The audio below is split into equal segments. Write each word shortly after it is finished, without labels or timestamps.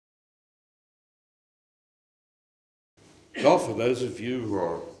Well, for those of you who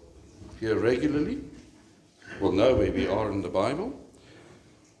are here regularly, will know where we are in the Bible.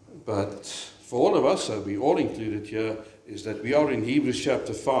 But for all of us, so we all included here, is that we are in Hebrews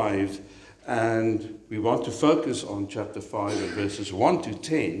chapter 5, and we want to focus on chapter 5 and verses 1 to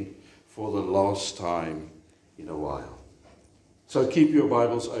 10 for the last time in a while. So keep your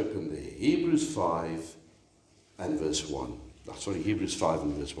Bibles open there. Hebrews 5 and verse 1. Sorry, Hebrews 5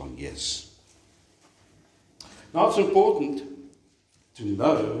 and verse 1, yes. Now it's important to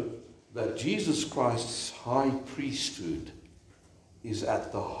know that Jesus Christ's high priesthood is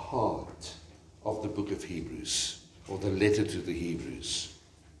at the heart of the book of Hebrews, or the letter to the Hebrews.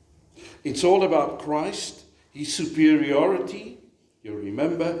 It's all about Christ, his superiority, you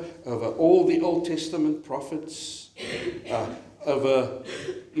remember, over all the Old Testament prophets, over,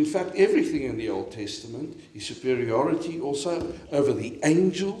 in fact, everything in the Old Testament, his superiority also over the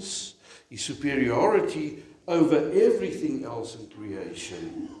angels, his superiority over everything else in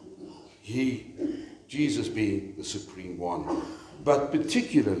creation. Jesus being the supreme one. But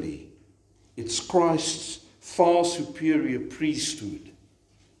particularly, it's Christ's far superior priesthood,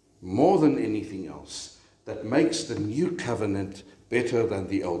 more than anything else, that makes the new covenant better than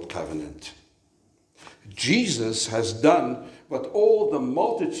the old covenant. Jesus has done what all the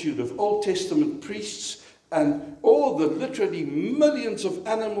multitude of Old Testament priests and all the literally millions of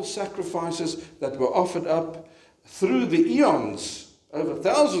animal sacrifices that were offered up through the eons, over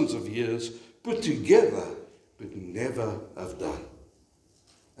thousands of years, put together, but never have done.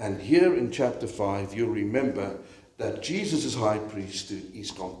 And here in chapter 5, you'll remember that Jesus' high priesthood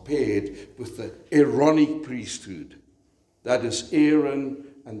is compared with the Aaronic priesthood. That is Aaron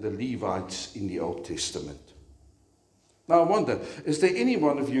and the Levites in the Old Testament. Now I wonder, is there any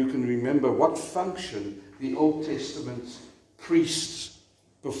one of you who can remember what function the Old Testament priests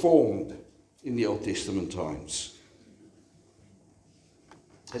performed in the Old Testament times?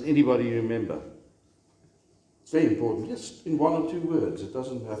 Can anybody remember? It's very important, just in one or two words. It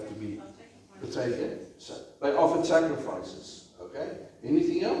doesn't have to be potato. So they offered sacrifices. Okay?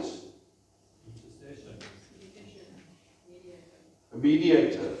 Anything else? A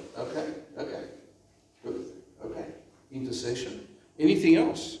mediator. Okay. Good. Okay. Intercession. Anything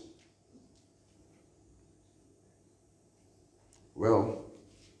else? Well,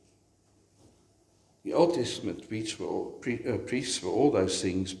 the Old Testament priests were all those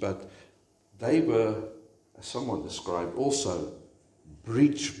things, but they were, as someone described, also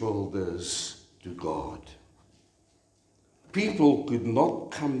bridge builders to God. People could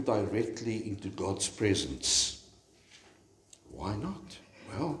not come directly into God's presence. Why not?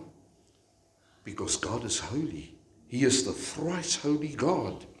 Well, because God is holy. He is the thrice holy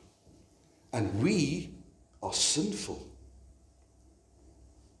God. And we are sinful,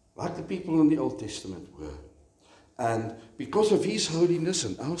 like the people in the Old Testament were. And because of his holiness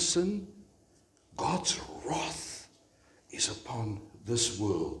and our sin, God's wrath is upon this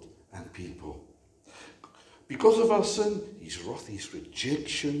world and people. Because of our sin, his wrath, his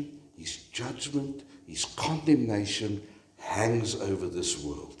rejection, his judgment, his condemnation hangs over this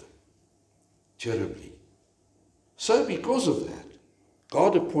world terribly. So because of that,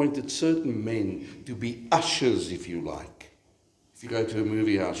 God appointed certain men to be ushers, if you like. If you go to a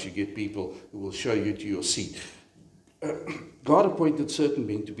movie house, you get people who will show you to your seat. God appointed certain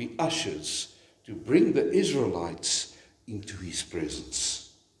men to be ushers, to bring the Israelites into his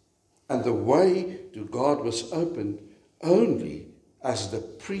presence. And the way to God was opened only as the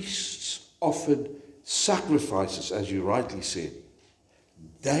priests offered sacrifices, as you rightly said,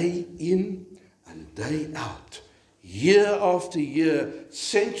 day in and day out, year after year,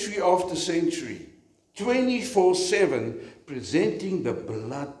 century after century, 24/7, presenting the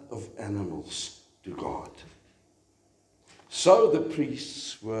blood of animals to God. So the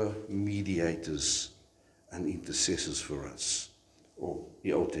priests were mediators and intercessors for us, or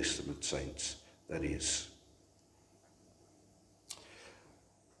the Old Testament saints, that is.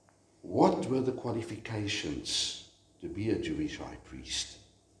 What were the qualifications to be a Jewish high priest?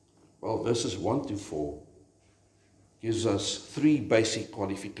 Well, verses 1 to 4 gives us 3 basic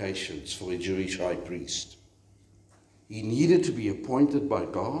qualifications for a Jewish high priest. He needed to be appointed by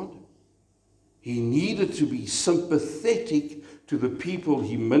God. He needed to be sympathetic to the people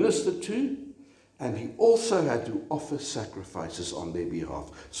he ministered to, and he also had to offer sacrifices on their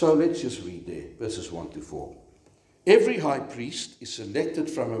behalf. So let's just read there, verses 1 to 4. Every high priest is selected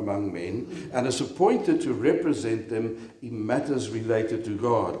from among men and is appointed to represent them in matters related to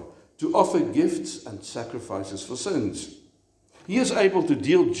God, to offer gifts and sacrifices for sins. He is able to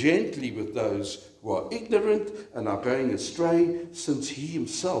deal gently with those who are ignorant and are going astray, since he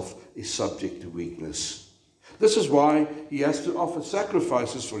himself is subject to weakness. This is why he has to offer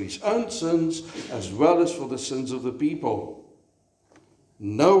sacrifices for his own sins as well as for the sins of the people.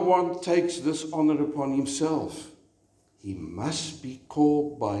 No one takes this honor upon himself. He must be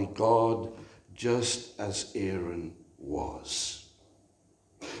called by God just as Aaron was.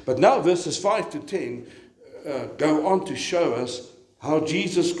 But now verses 5 to 10 go on to show us how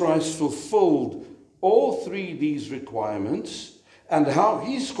Jesus Christ fulfilled all three of these requirements and how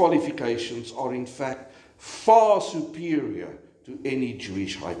his qualifications are in fact far superior to any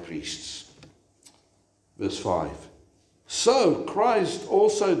Jewish high priests. Verse 5. So Christ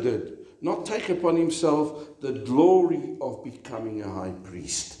also did not take upon himself the glory of becoming a high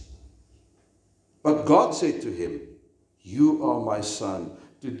priest. But God said to him, "You are my son.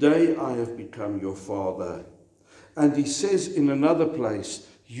 Today I have become your father." And he says in another place,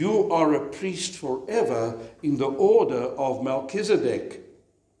 "You are a priest forever in the order of Melchizedek."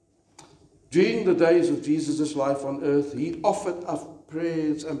 During the days of Jesus' life on earth, he offered up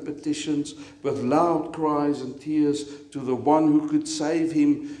prayers and petitions with loud cries and tears to the one who could save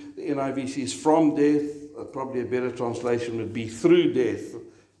him. The NIV says from death, probably a better translation would be through death.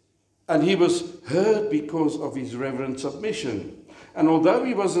 And he was heard because of his reverent submission. And although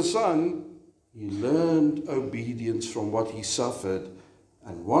he was a son, he learned obedience from what he suffered,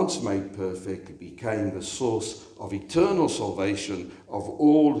 and once made perfect, he became the source of eternal salvation of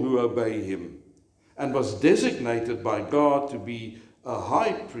all who obey him, and was designated by God to be a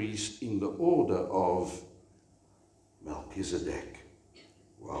high priest in the order of Melchizedek.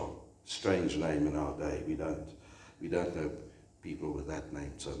 Well, strange name in our day. We don't know people with that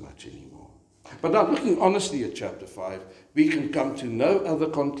name so much anymore. But now, looking honestly at chapter 5, we can come to no other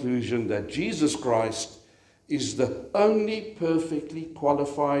conclusion that Jesus Christ is the only perfectly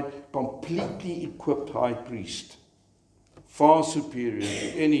qualified, completely equipped high priest, far superior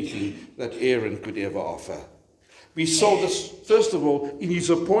to anything that Aaron could ever offer. We saw this, first of all, in his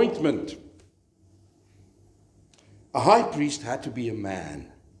appointment. A high priest had to be a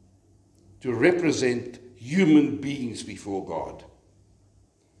man to represent human beings before God.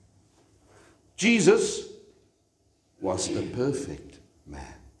 Jesus was the perfect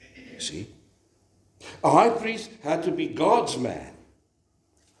man, you see. A high priest had to be God's man.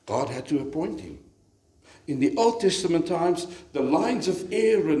 God had to appoint him. In the Old Testament times, the lines of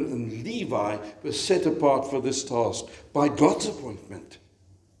Aaron and Levi were set apart for this task by God's appointment.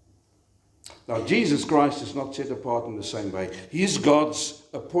 Now, Jesus Christ is not set apart in the same way. He is God's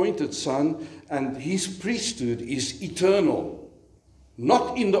appointed Son, and his priesthood is eternal.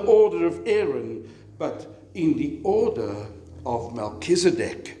 Not in the order of Aaron, but in the order of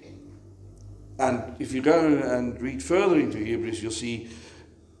Melchizedek. And if you go and read further into Hebrews, you'll see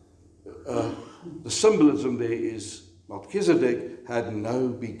the symbolism there is Melchizedek had no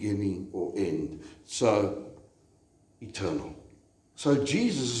beginning or end, so eternal. So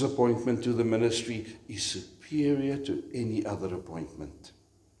Jesus' appointment to the ministry is superior to any other appointment.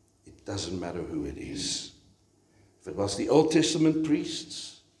 It doesn't matter who it is. If it was the Old Testament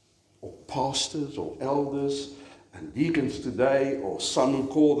priests, or pastors, or elders, and deacons today, or some who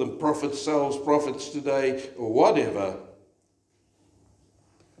call them prophets, selves prophets today, or whatever,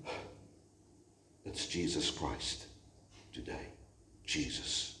 it's Jesus Christ today.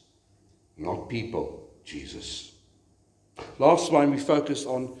 Jesus. Not people, Jesus. Last time we focused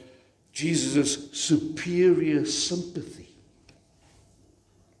on Jesus' superior sympathy.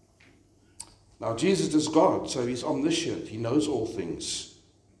 Now, Jesus is God, so he's omniscient. He knows all things.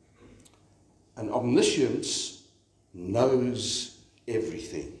 And omniscience knows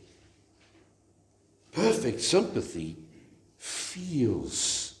everything. Perfect sympathy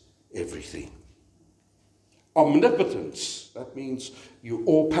feels everything. Omnipotence, that means you're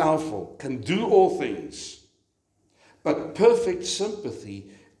all-powerful, can do all things. But perfect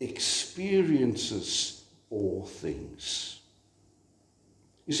sympathy experiences all things.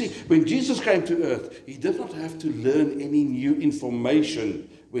 You see, when Jesus came to earth, he did not have to learn any new information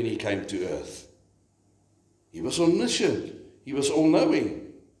when he came to earth. He was omniscient. He was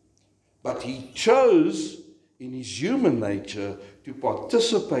all-knowing. But he chose, in his human nature, to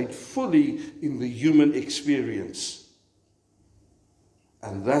participate fully in the human experience.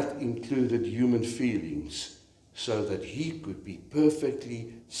 And that included human feelings, so that he could be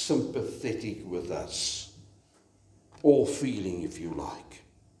perfectly sympathetic with us. All feeling, if you like.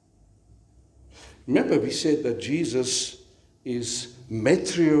 Remember, we said that Jesus is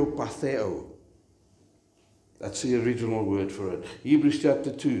metriopatheo. That's the original word for it. Hebrews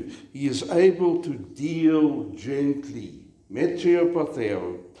chapter 2. He is able to deal gently,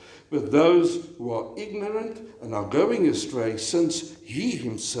 metriopatheo, with those who are ignorant and are going astray, since he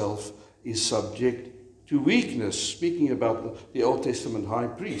himself is subject to weakness, speaking about the Old Testament high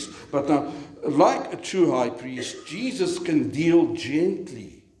priest. But now, like a true high priest, Jesus can deal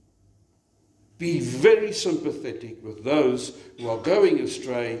gently, be very sympathetic with those who are going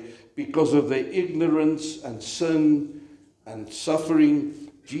astray because of their ignorance and sin and suffering.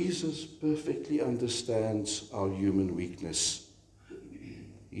 Jesus perfectly understands our human weakness.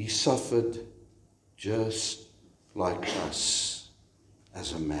 He suffered just like us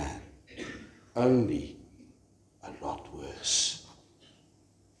as a man, only a lot worse.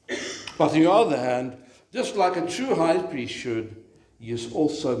 But on the other hand, just like a true high priest should, he is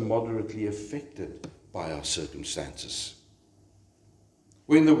also moderately affected by our circumstances.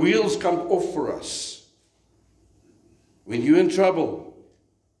 When the wheels come off for us, when you're in trouble,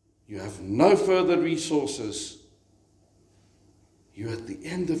 you have no further resources, you're at the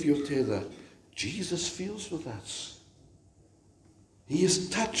end of your tether, Jesus feels with us. He is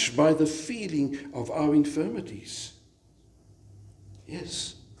touched by the feeling of our infirmities.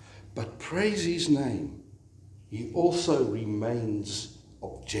 Yes, but praise his name, he also remains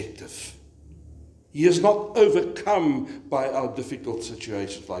objective. He is not overcome by our difficult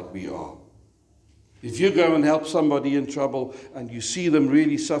situations like we are. If you go and help somebody in trouble and you see them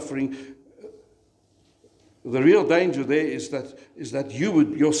really suffering, the real danger there is that you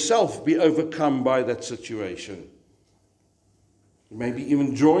would yourself be overcome by that situation. Maybe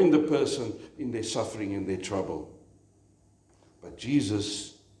even join the person in their suffering and their trouble. But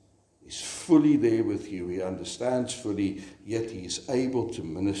Jesus is fully there with you. He understands fully, yet he is able to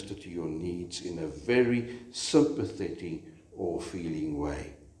minister to your needs in a very sympathetic or feeling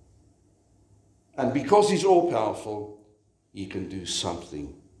way. And because he's all-powerful, he can do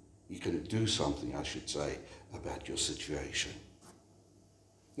something. He can do something, I should say, about your situation.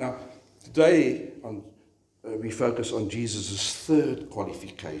 Now, today we focus on Jesus' third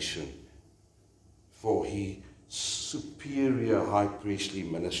qualification for his superior high priestly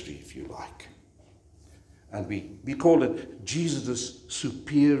ministry, if you like. And we call it Jesus'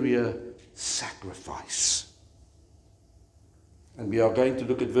 superior sacrifice. And we are going to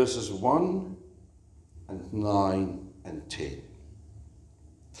look at verses 1 and 9 and 10.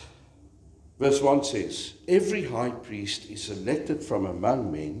 Verse 1 says, "Every high priest is elected from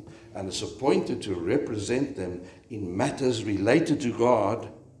among men and is appointed to represent them in matters related to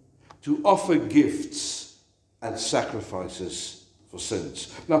God, to offer gifts and sacrifices for sins."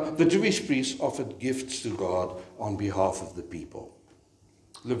 Now, the Jewish priests offered gifts to God on behalf of the people.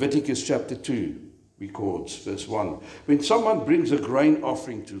 Leviticus chapter 2 records, verse 1, "When someone brings a grain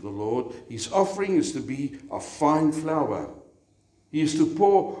offering to the Lord, his offering is to be of fine flour. He is to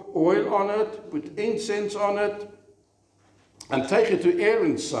pour oil on it, put incense on it, and take it to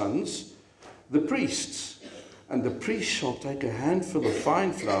Aaron's sons, the priests. And the priest shall take a handful of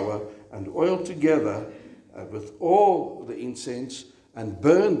fine flour and oil together with all the incense, and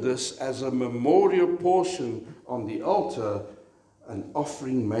burn this as a memorial portion on the altar, an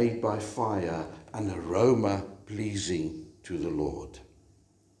offering made by fire, an aroma pleasing to the Lord."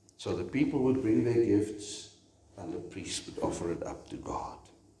 So the people would bring their gifts, and the priest would offer it up to God.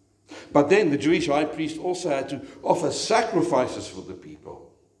 But then the Jewish high priest also had to offer sacrifices for the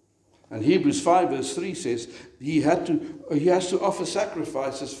people. And Hebrews 5 verse 3 says he has to offer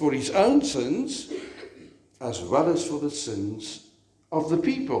sacrifices for his own sins as well as for the sins of the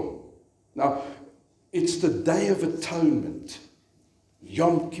people. Now, it's the Day of Atonement,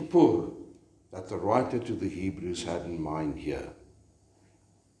 Yom Kippur, that the writer to the Hebrews had in mind here.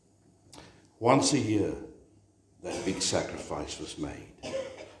 Once a year, that big sacrifice was made.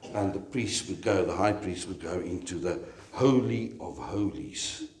 And the high priest would go into the Holy of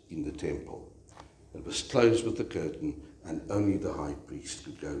Holies in the temple. It was closed with a curtain, and only the high priest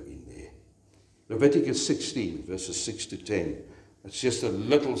could go in there. Leviticus 16, verses 6 to 10. It's just a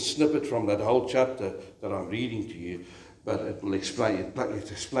little snippet from that whole chapter that I'm reading to you, but it will explain,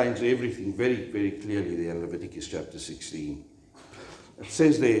 it explains everything very, very clearly there in Leviticus chapter 16. It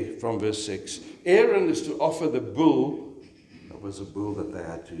says there from verse 6, "Aaron is to offer the bull," that was a bull that they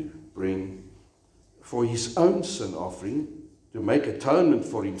had to bring, "for his own sin offering, to make atonement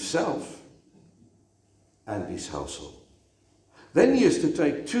for himself and his household. Then he is to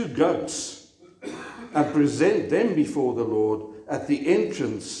take 2 goats and present them before the Lord at the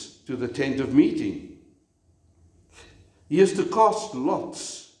entrance to the tent of meeting. He is to cast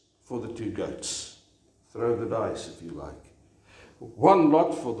lots for the 2 goats. Throw the dice if you like. One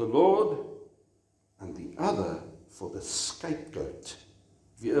lot for the Lord and the other for the scapegoat."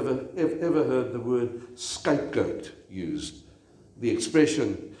 Have you ever heard the word scapegoat used? The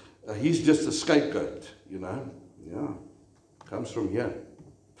expression, he's just a scapegoat, you know. Yeah, comes from here.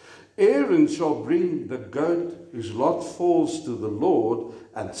 Aaron shall bring the goat whose lot falls to the Lord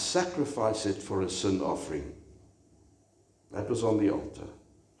and sacrifice it for a sin offering. That was on the altar.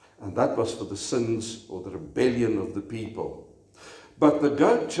 And that was for the sins or the rebellion of the people. But the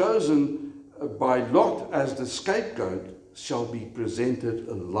goat chosen by Lot as the scapegoat shall be presented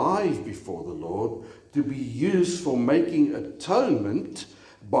alive before the Lord to be used for making atonement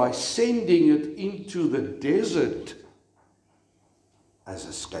by sending it into the desert as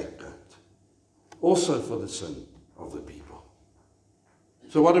a scapegoat, also for the sin of the people.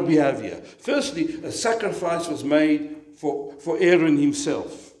 So what do we have here? Firstly, a sacrifice was made for Aaron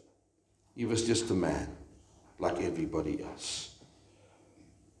himself. He was just a man, like everybody else.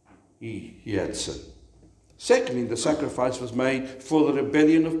 He had sin. Secondly, the sacrifice was made for the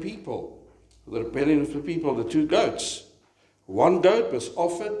rebellion of people. For the rebellion of the people, the two goats. One goat was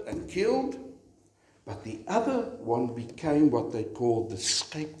offered and killed, but the other one became what they called the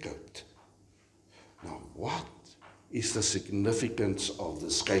scapegoat. Now, what is the significance of the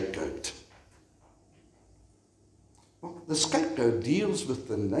scapegoat? Well, the scapegoat deals with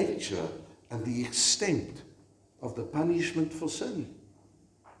the nature and the extent of the punishment for sin.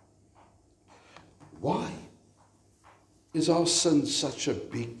 Why is our sin such a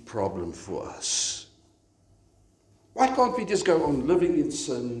big problem for us? Why can't we just go on living in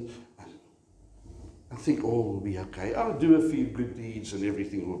sin and think all will be okay? I'll do a few good deeds and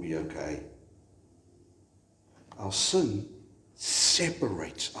everything will be okay. Our sin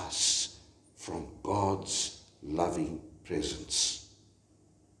separates us from God's loving presence.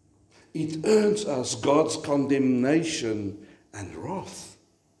 It earns us God's condemnation and wrath.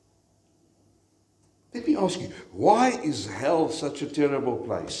 Let me ask you, why is hell such a terrible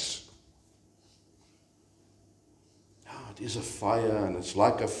place? It is a fire, and it's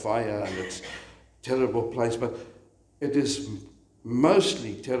like a fire, and it's a terrible place, but it is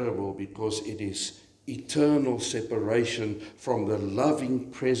mostly terrible because it is eternal separation from the loving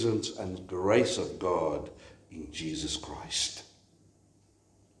presence and grace of God in Jesus Christ.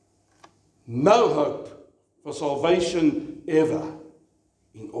 No hope for salvation ever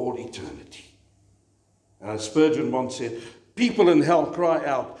in all eternity. And as Spurgeon once said, people in hell cry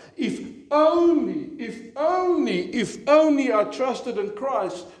out, if only I trusted in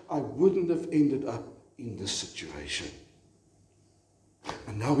Christ, I wouldn't have ended up in this situation.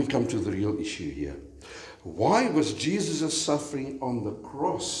 And now we come to the real issue here. Why was Jesus' suffering on the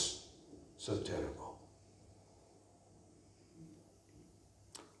cross so terrible?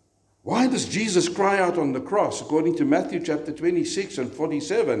 Why does Jesus cry out on the cross? According to Matthew chapter 26 and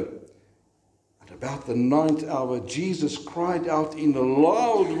 47, at about the 9th hour, Jesus cried out in a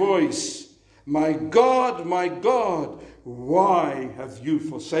loud voice, my God, why have you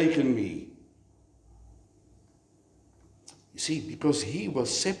forsaken me? You see, because he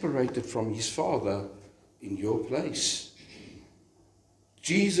was separated from his Father in your place.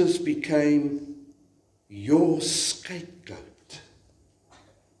 Jesus became your scapegoat.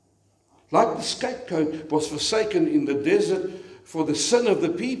 Like the scapegoat was forsaken in the desert for the sin of the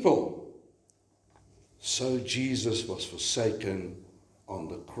people, so Jesus was forsaken on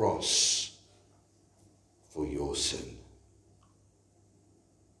the cross for your sin.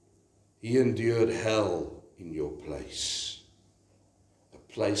 He endured hell in your place, a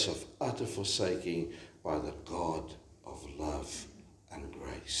place of utter forsaking by the God of love and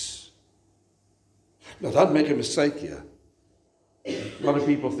grace. Now, don't make a mistake here. A lot of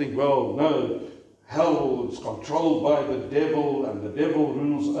people think, well, no, hell is controlled by the devil and the devil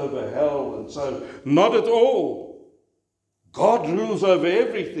rules over hell, and so not at all. God rules over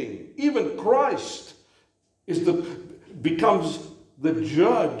everything. Even Christ becomes the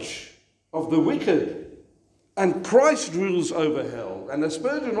judge of the wicked, and Christ rules over hell. And as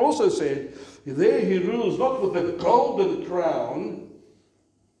Spurgeon also said, there he rules not with a golden crown.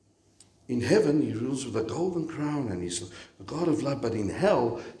 In heaven, he rules with a golden crown, and he's the God of love. But in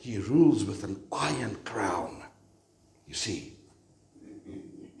hell, he rules with an iron crown. You see.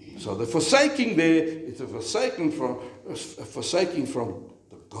 So the forsaking there is a forsaking from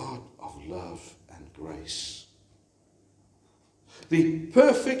the God of love and grace. The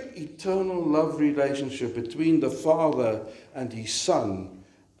perfect eternal love relationship between the Father and his Son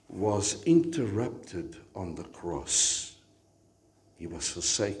was interrupted on the cross. He was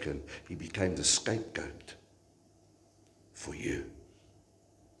forsaken. He became the scapegoat for you.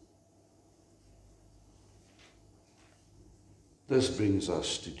 This brings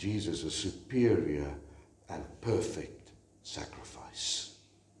us to Jesus' superior and perfect sacrifice.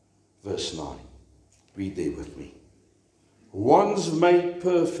 Verse 9. Read there with me. Once made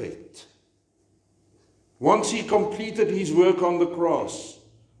perfect. Once he completed his work on the cross,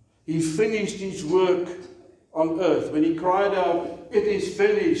 He finished his work on earth when he cried out, "It is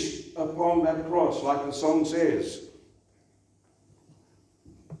finished," upon that cross, like the song says.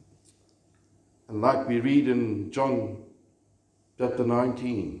 And like we read in John chapter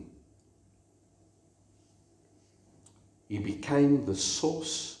 19, he became the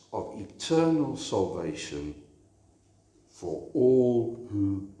source of eternal salvation for all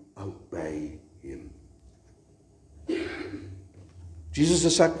who obey him.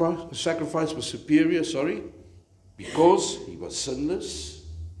 Jesus' sacrifice was superior, because he was sinless,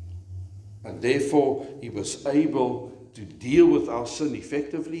 and therefore he was able to deal with our sin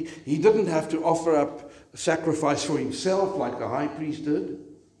effectively. He didn't have to offer up a sacrifice for himself like the high priest did.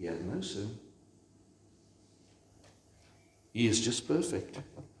 He had no sin. He is just perfect.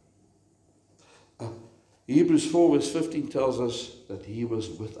 Hebrews 4 verse 15 tells us that he was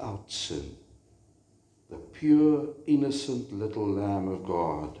without sin. The pure, innocent little Lamb of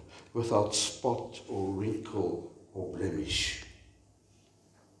God, without spot or wrinkle or blemish.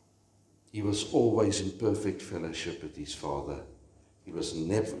 He was always in perfect fellowship with his Father. He was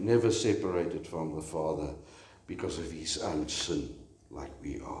never separated from the Father because of his own sin like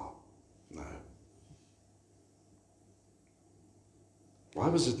we are. No. Why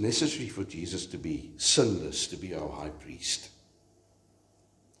was it necessary for Jesus to be sinless, to be our high priest?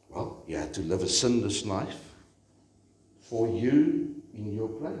 Well, he had to live a sinless life for you in your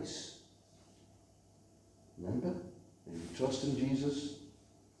place. Remember, when you trust in Jesus,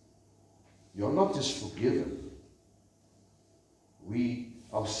 you're not just forgiven.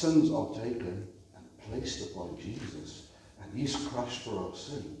 Our sins are taken and placed upon Jesus, and he's crushed for our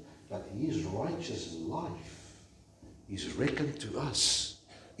sin. But his righteous life is reckoned to us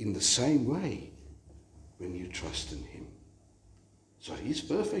in the same way when you trust in him. So his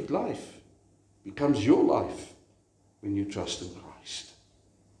perfect life becomes your life when you trust in Christ.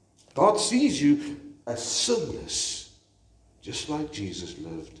 God sees you as sinless, just like Jesus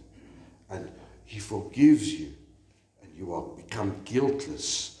lived, and he forgives you, and you are become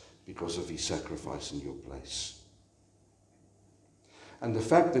guiltless because of his sacrifice in your place. And the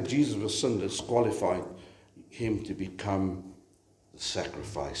fact that Jesus was sinless qualified him to become the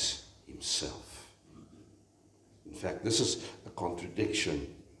sacrifice himself. In fact, this is a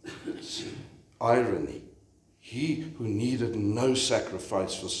contradiction. It's irony. He who needed no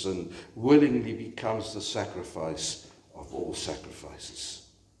sacrifice for sin willingly becomes the sacrifice of all sacrifices.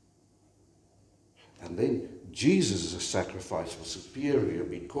 And then Jesus' sacrifice was superior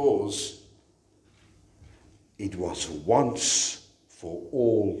because it was once for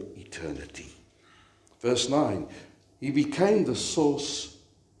all eternity. Verse 9, he became the source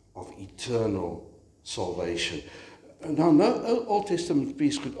of eternal salvation. Now, no Old Testament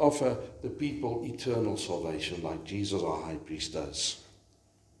priest could offer the people eternal salvation like Jesus, our high priest, does.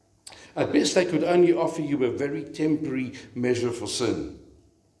 At best, they could only offer you a very temporary measure for sin.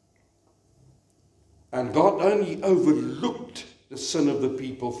 And God only overlooked the sin of the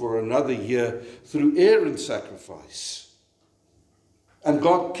people for another year through Aaron's sacrifice. And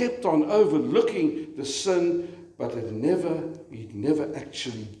God kept on overlooking the sin, but he never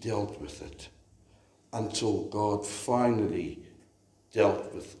actually dealt with it until God finally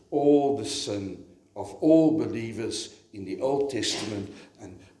dealt with all the sin of all believers in the Old Testament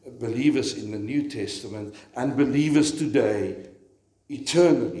and believers in the New Testament and believers today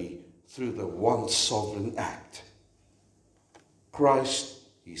eternally through the one sovereign act. Christ,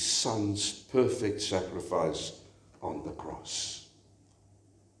 his Son's perfect sacrifice on the cross.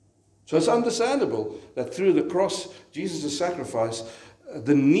 So it's understandable that through the cross, Jesus' sacrifice,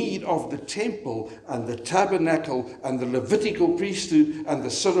 the need of the temple and the tabernacle and the Levitical priesthood and the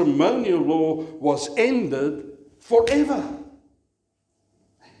ceremonial law was ended forever.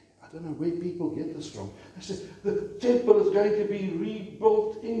 I don't know where people get this from. They say the temple is going to be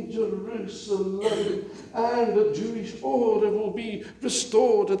rebuilt in Jerusalem and the Jewish order will be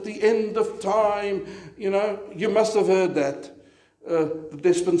restored at the end of time. You know, you must have heard that. The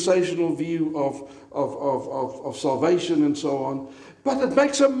dispensational view of salvation and so on. But it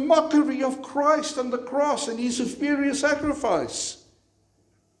makes a mockery of Christ and the cross and his superior sacrifice.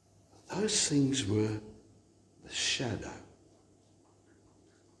 Those things were the shadow.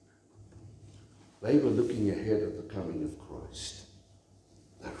 They were looking ahead of the coming of Christ.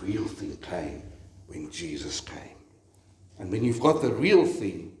 The real thing came when Jesus came. And when you've got the real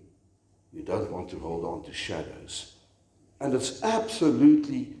thing, you don't want to hold on to shadows. And it's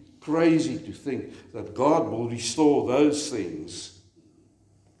absolutely crazy to think that God will restore those things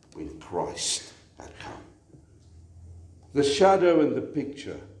when Christ had come. The shadow and the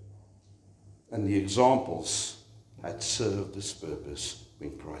picture and the examples had served this purpose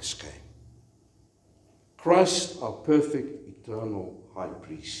when Christ came. Christ, our perfect, eternal high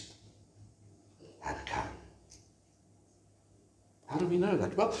priest, had come. How do we know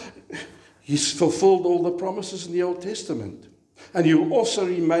that? Well, he's fulfilled all the promises in the Old Testament. And you also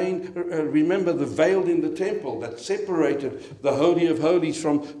remember the veil in the temple that separated the Holy of Holies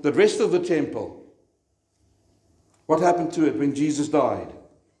from the rest of the temple. What happened to it when Jesus died?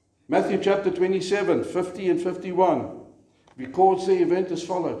 Matthew chapter 27, 50 and 51 records the event as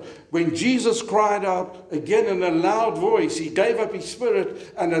follows. When Jesus cried out again in a loud voice, he gave up his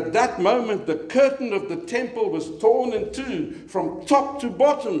spirit, and at that moment the curtain of the temple was torn in two from top to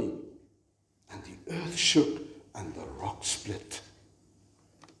bottom, and the earth shook and the rock split.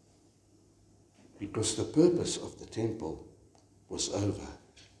 Because the purpose of the temple was over.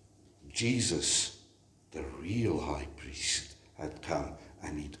 Jesus, the real high priest, had come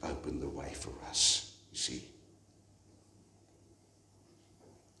and he'd opened the way for us. You see?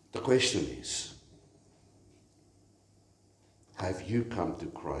 The question is, have you come to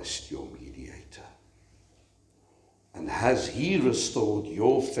Christ, your mediator? And has he restored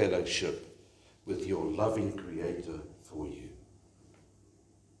your fellowship with your loving Creator for you?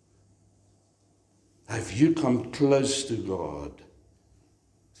 Have you come close to God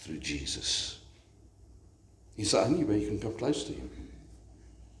through Jesus? He's the only way you can come close to him.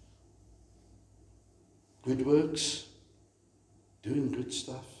 Good works, doing good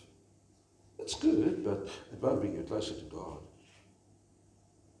stuff, that's good, but it won't bring you closer to God.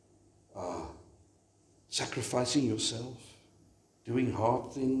 Sacrificing yourself, doing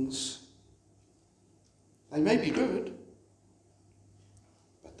hard things, they may be good,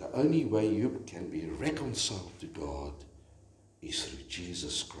 but the only way you can be reconciled to God is through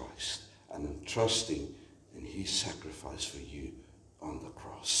Jesus Christ and in trusting in his sacrifice for you on the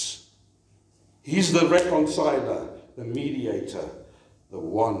cross. He's the reconciler, the mediator, the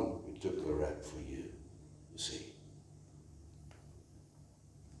one who took the rap for you, you see.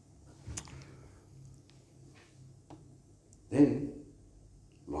 Then,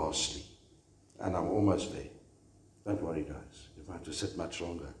 lastly, and I'm almost there. Don't worry, guys. You won't have to sit much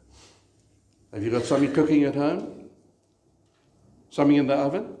longer. Have you got something cooking at home? Something in the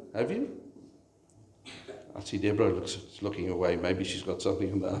oven? Have you? I see Deborah looking away. Maybe she's got something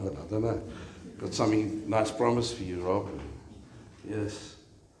in the oven. I don't know. Got something nice promised for you, Rob. Yes.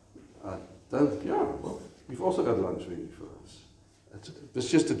 Yeah, well, we've also got lunch ready for us. It's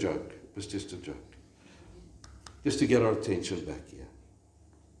just a joke. It's just a joke. Just to get our attention back here.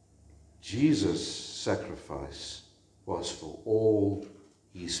 Jesus' sacrifice was for all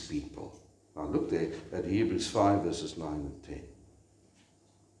his people. Now look there at Hebrews 5 verses 9 and 10.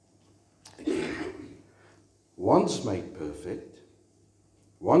 Again, once made perfect,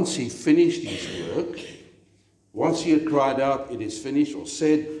 once he finished his work, once he had cried out, "It is finished," or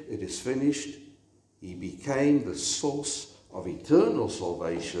said, "It is finished," he became the source of eternal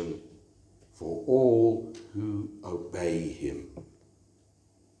salvation for all who obey him.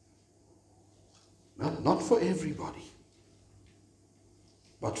 Not for everybody,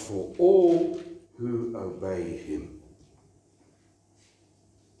 but for all who obey him.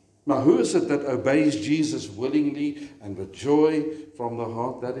 Now, who is it that obeys Jesus willingly and with joy from the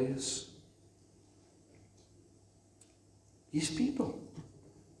heart, that is? His people.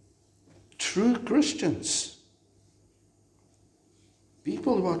 True Christians.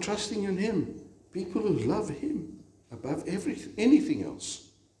 People who are trusting in him. People who love him above anything else.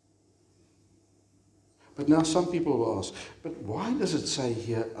 But now some people will ask, but why does it say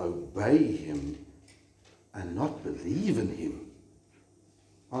here, obey him and not believe in him?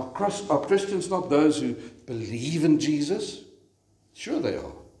 Are Christians not those who believe in Jesus? Sure they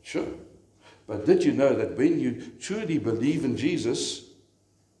are, sure. But did you know that when you truly believe in Jesus,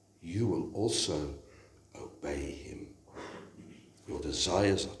 you will also obey him? Your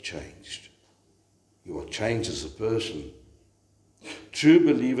desires are changed. You are changed as a person. True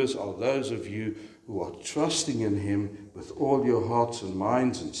believers are those of you who are trusting in him with all your hearts and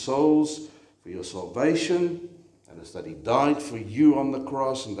minds and souls for your salvation, and it's that he died for you on the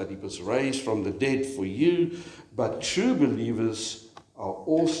cross and that he was raised from the dead for you. But true believers are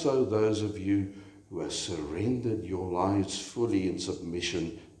also those of you who have surrendered your lives fully in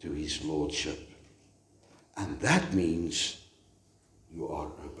submission to his lordship. And that means you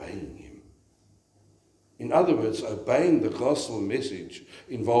are obeying him. In other words, obeying the gospel message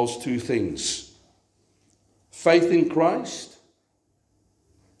involves two things. Faith in Christ,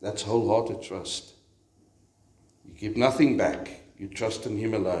 that's wholehearted trust. You give nothing back. You trust in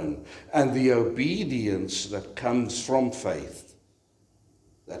him alone. And the obedience that comes from faith,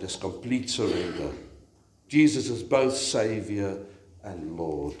 that is complete surrender. Jesus is both Savior and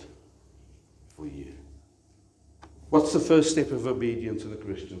Lord for you. What's the first step of obedience in a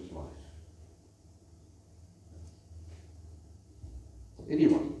Christian's life?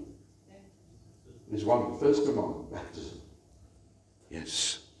 Anyone? There's one, first command, baptism.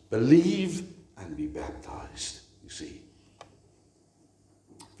 Yes, believe and be baptized, you see.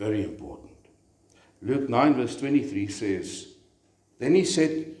 Very important. Luke 9 verse 23 says, "Then he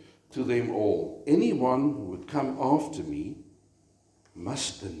said to them all, anyone who would come after me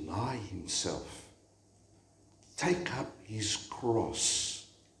must deny himself, take up his cross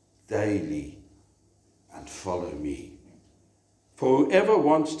daily and follow me. For whoever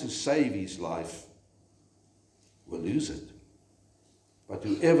wants to save his life will lose it. But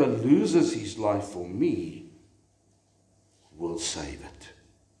whoever loses his life for me will save it."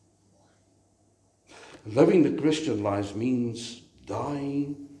 Living the Christian life means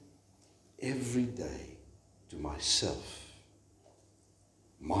dying every day to myself,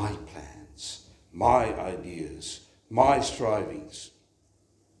 my plans, my ideas, my strivings,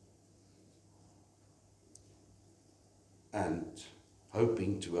 and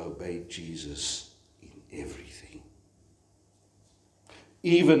hoping to obey Jesus in everything,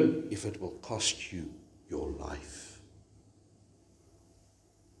 even if it will cost you your life.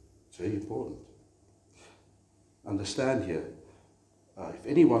 It's very important. Understand here, if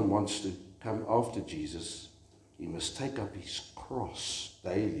anyone wants to come after Jesus, he must take up his cross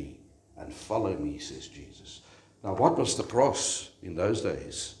daily and follow me, says Jesus. Now, what was the cross in those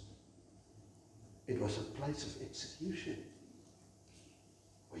days? It was a place of execution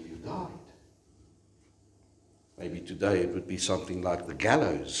where you died. Maybe today it would be something like the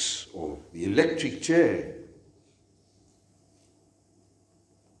gallows or the electric chair.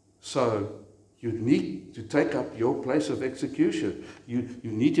 So you need to take up your place of execution. You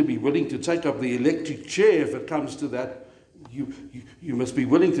need to be willing to take up the electric chair if it comes to that. You must be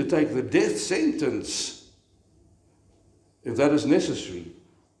willing to take the death sentence if that is necessary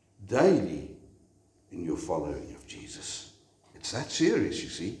daily in your following of Jesus. It's that serious, you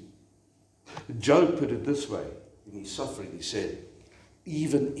see. Job put it this way in his suffering. He said,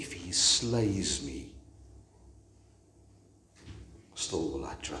 even if he slays me, still will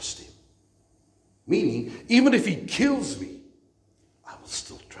I trust him. Meaning, even if he kills me, I will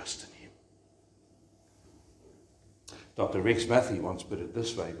still trust in him. Dr. Rex Matthew once put it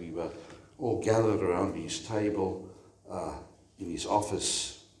this way. We were all gathered around his table in his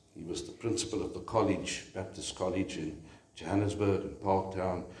office. He was the principal of the college, Baptist College in Johannesburg and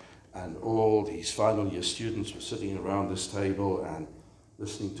Parktown, and all his final year students were sitting around this table and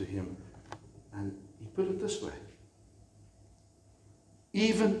listening to him. And he put it this way: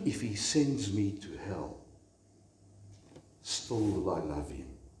 even if he sends me to hell, still will I love him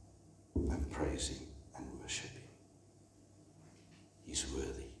and praise him and worship him. He's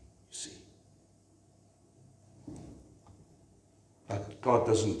worthy, you see. But God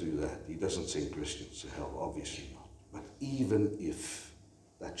doesn't do that. He doesn't send Christians to hell, obviously not. But even if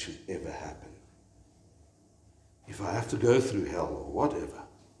that should ever happen, if I have to go through hell or whatever,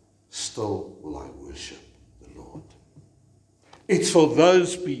 still will I worship the Lord. It's for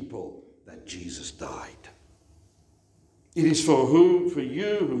those people that Jesus died. It is for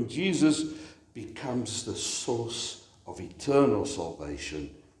you whom Jesus becomes the source of eternal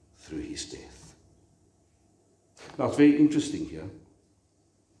salvation through his death. Now it's very interesting here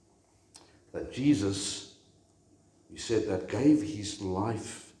that Jesus, he said, that gave his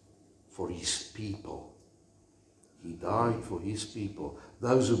life for his people. He died for his people,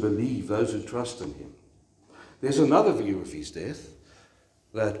 those who believe, those who trust in him. There's another view of his death,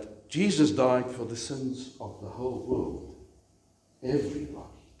 that Jesus died for the sins of the whole world, everybody.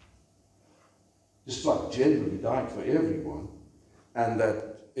 Just like generally died for everyone, and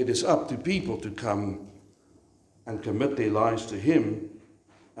that it is up to people to come and commit their lives to him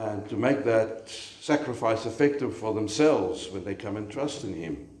and to make that sacrifice effective for themselves when they come and trust in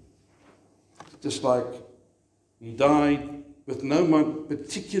him. Just like he died with no one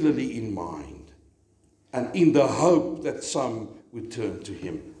particularly in mind, and in the hope that some would turn to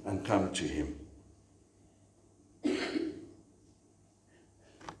him and come to him.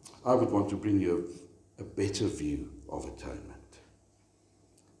 I would want to bring you a better view of atonement.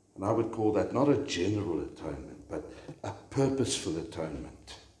 And I would call that not a general atonement, but a purposeful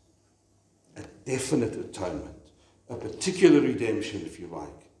atonement, a definite atonement, a particular redemption, if you like.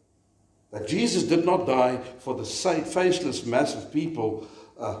 That Jesus did not die for the faceless mass of people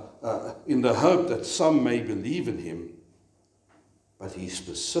in the hope that some may believe in him, but he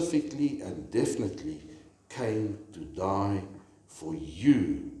specifically and definitely came to die for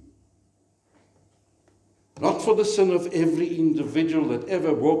you Not for the sin of every individual that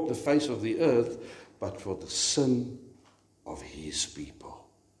ever walked the face of the earth, but for the sin of his people.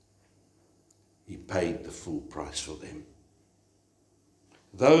 He paid the full price for them.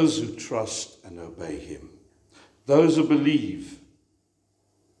 Those who trust and obey him, those who believe,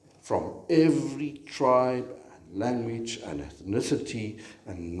 from every tribe and language and ethnicity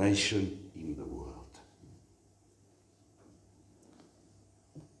and nation in the world.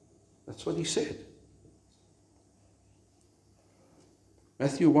 That's what he said.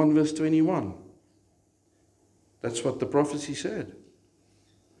 Matthew 1 verse 21. That's what the prophecy said.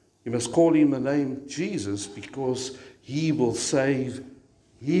 You must call him the name Jesus because he will save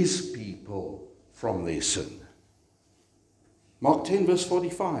his people from their sin. Mark 10 verse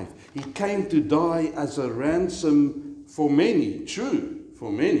 45. He came to die as a ransom for many. True,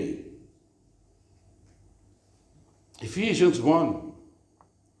 for many. Ephesians 1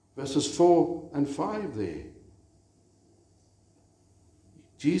 verses 4 and 5 there.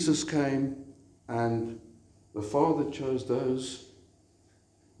 Jesus came and the Father chose those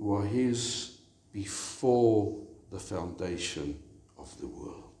who are his before the foundation of the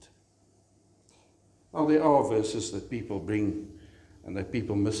world. Now there are verses that people bring and that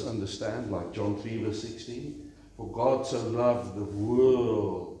people misunderstand, like John 3 verse 16. For God so loved the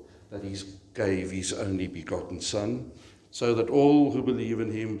world that he gave his only begotten Son, so that all who believe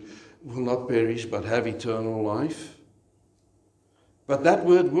in him will not perish but have eternal life. But that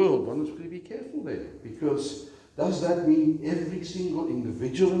word world, one must really be careful there, because does that mean every single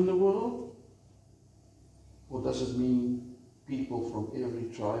individual in the world? Or does it mean people from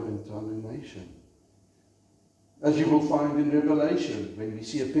every tribe and tongue and nation? As you will find in Revelation, when we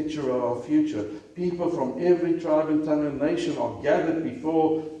see a picture of our future, people from every tribe and tongue and nation are gathered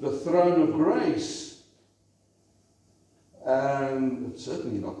before the throne of grace. And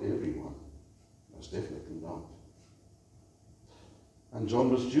certainly not everyone. Most definitely not. And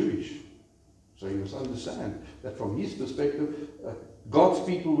John was Jewish. So you must understand that from his perspective, God's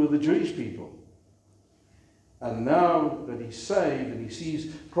people were the Jewish people. And now that he's saved and he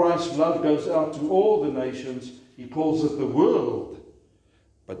sees Christ's love goes out to all the nations, he calls it the world.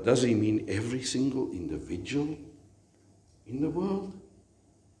 But does he mean every single individual in the world?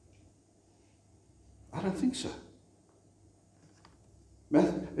 I don't think so.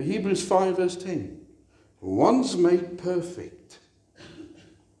 Hebrews 5 verse 10. Once made perfect,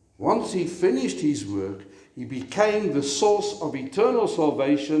 once he finished his work, he became the source of eternal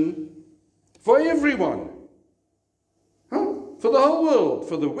salvation for everyone. For the whole world,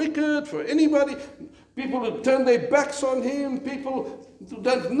 for the wicked, for anybody, people who turn their backs on him, people who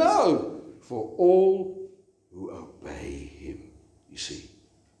don't know, for all who obey him, you see.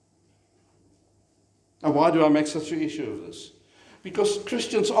 And why do I make such an issue of this? Because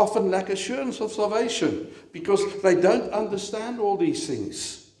Christians often lack assurance of salvation, because they don't understand all these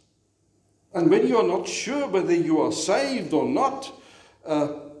things. And when you are not sure whether you are saved or not,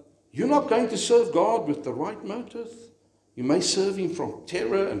 you're not going to serve God with the right motive. You may serve him from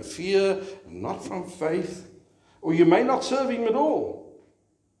terror and fear and not from faith. Or you may not serve him at all.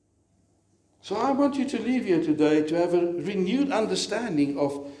 So I want you to leave here today to have a renewed understanding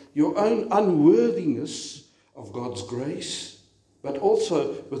of your own unworthiness of God's grace, but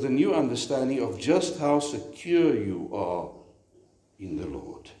also with a new understanding of just how secure you are in the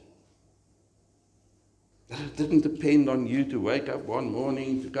Lord. That it didn't depend on you to wake up one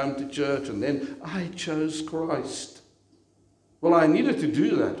morning, to come to church, and then I chose Christ. Well, I needed to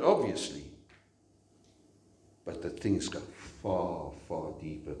do that, obviously. But that things go far, far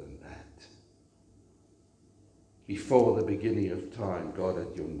deeper than that. Before the beginning of time, God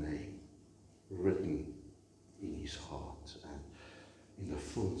had your name written in his heart. And in the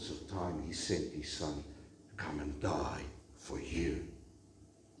fullness of time, he sent his Son to come and die for you.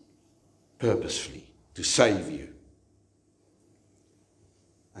 Purposefully, to save you.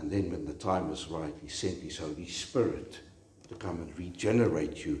 And then when the time was right, he sent his Holy Spirit to come and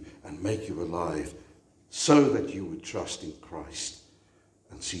regenerate you and make you alive so that you would trust in Christ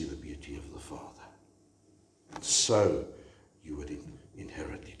and see the beauty of the Father. And so you would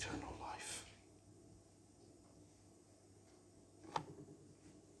inherit eternal life.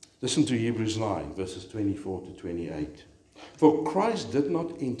 Listen to Hebrews 9, verses 24 to 28. For Christ did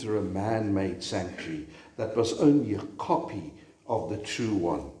not enter a man-made sanctuary that was only a copy of the true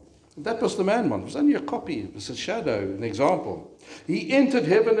one. That was the man one. It was only a copy. It was a shadow, an example. He entered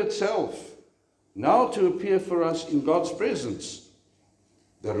heaven itself, now to appear for us in God's presence.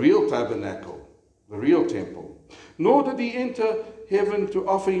 The real tabernacle, the real temple. Nor did he enter heaven to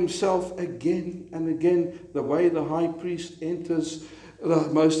offer himself again and again, the way the high priest enters the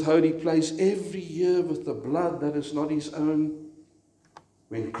most holy place every year with the blood that is not his own.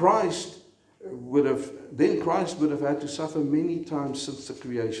 When Christ would have had to suffer many times since the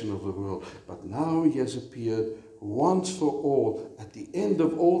creation of the world. But now he has appeared once for all at the end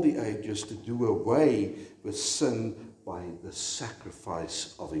of all the ages to do away with sin by the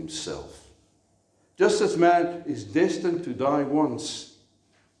sacrifice of himself. Just as man is destined to die once,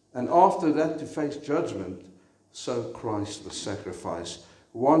 and after that to face judgment, so Christ was sacrificed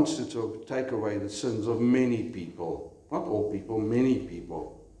once to take away the sins of many people. Not all people, many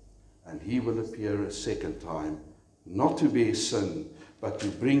people. And he will appear a second time, not to bear sin, but to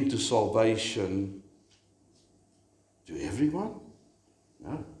bring to salvation to everyone?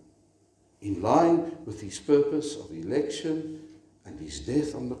 No. In line with his purpose of election and his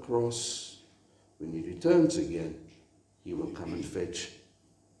death on the cross, when he returns again, he will come and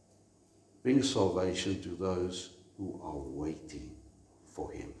bring salvation to those who are waiting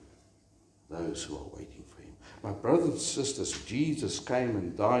for him. Those who are waiting for him. My brothers and sisters, Jesus came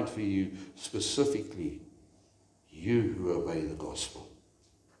and died for you specifically, you who obey the gospel.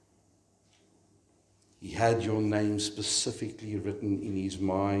 He had your name specifically written in his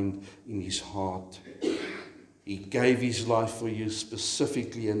mind, in his heart. He gave his life for you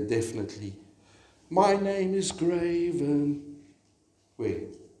specifically and definitely. My name is graven. Where?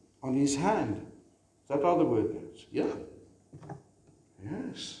 On his hand. Is that how the word goes? Yeah.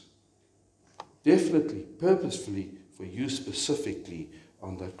 Yes. Definitely, purposefully, for you specifically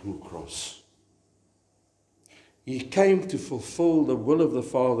on that cruel cross. He came to fulfill the will of the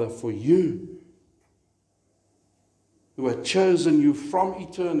Father for you, who had chosen you from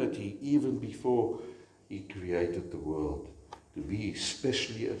eternity, even before he created the world, to be his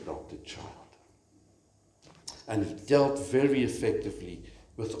specially adopted child. And he dealt very effectively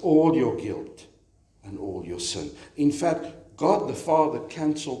with all your guilt and all your sin. In fact, God the Father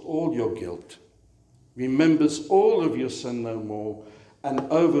cancelled all your guilt, remembers all of your sin no more, and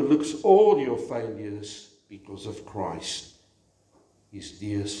overlooks all your failures because of Christ, his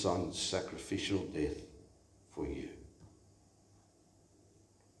dear Son's sacrificial death for you.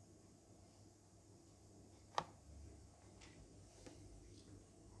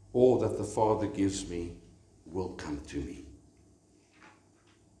 All that the Father gives me will come to me.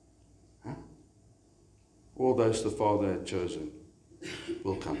 Huh? All those the Father had chosen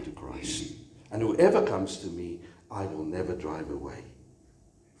will come to Christ. And whoever comes to me, I will never drive away.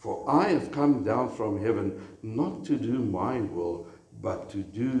 For I have come down from heaven not to do my will, but to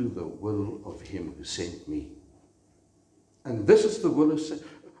do the will of him who sent me. And this is the will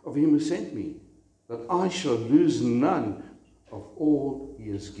of him who sent me, that I shall lose none of all he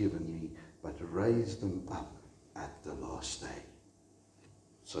has given me, but raise them up at the last day.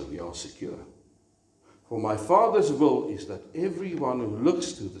 So we are secure. For my Father's will is that everyone who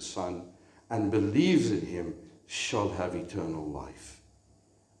looks to the Son and believes in him shall have eternal life,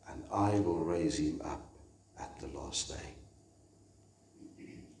 and I will raise him up at the last day.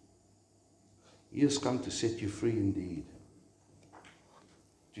 He has come to set you free indeed,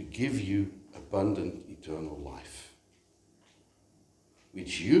 to give you abundant eternal life,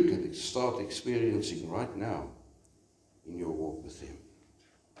 which you can start experiencing right now in your walk with him.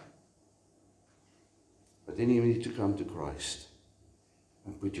 But then you need to come to Christ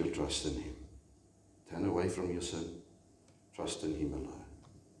and put your trust in him. Turn away from your sin. Trust in him alone.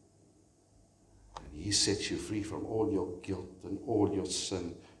 And he sets you free from all your guilt and all your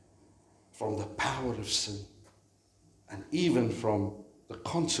sin, from the power of sin, and even from the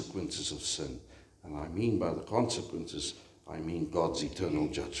consequences of sin. And I mean by the consequences, I mean God's eternal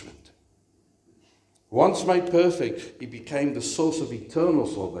judgment. Once made perfect, he became the source of eternal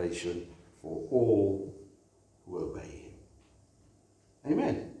salvation for all who obey him.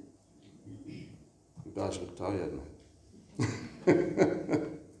 Amen. You guys look tired,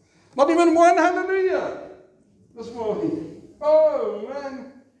 man. Not even one hallelujah this morning. Oh,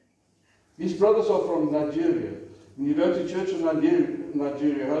 man. These brothers are from Nigeria. When you go to church in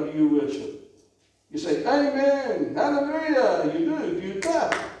Nigeria, how do you worship? You say, amen, hallelujah. You do you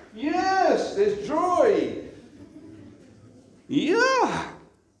clap? Yes, there's joy. Yeah,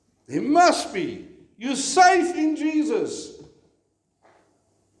 there must be. You're safe in Jesus.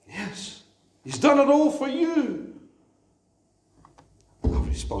 Yes, he's done it all for you. Our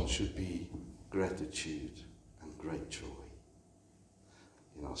response should be gratitude and great joy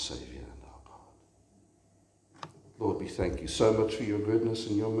in our Savior and our God. Lord, we thank you so much for your goodness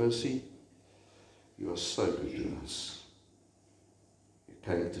and your mercy. You are so good to us. You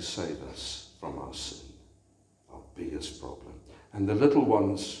came to save us from our sin, our biggest problem. And the little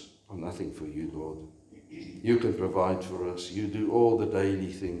ones are nothing for you, Lord. You can provide for us. You do all the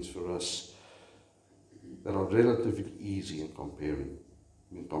daily things for us that are relatively easy in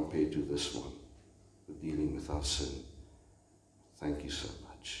compared to this one, the dealing with our sin. Thank you so much.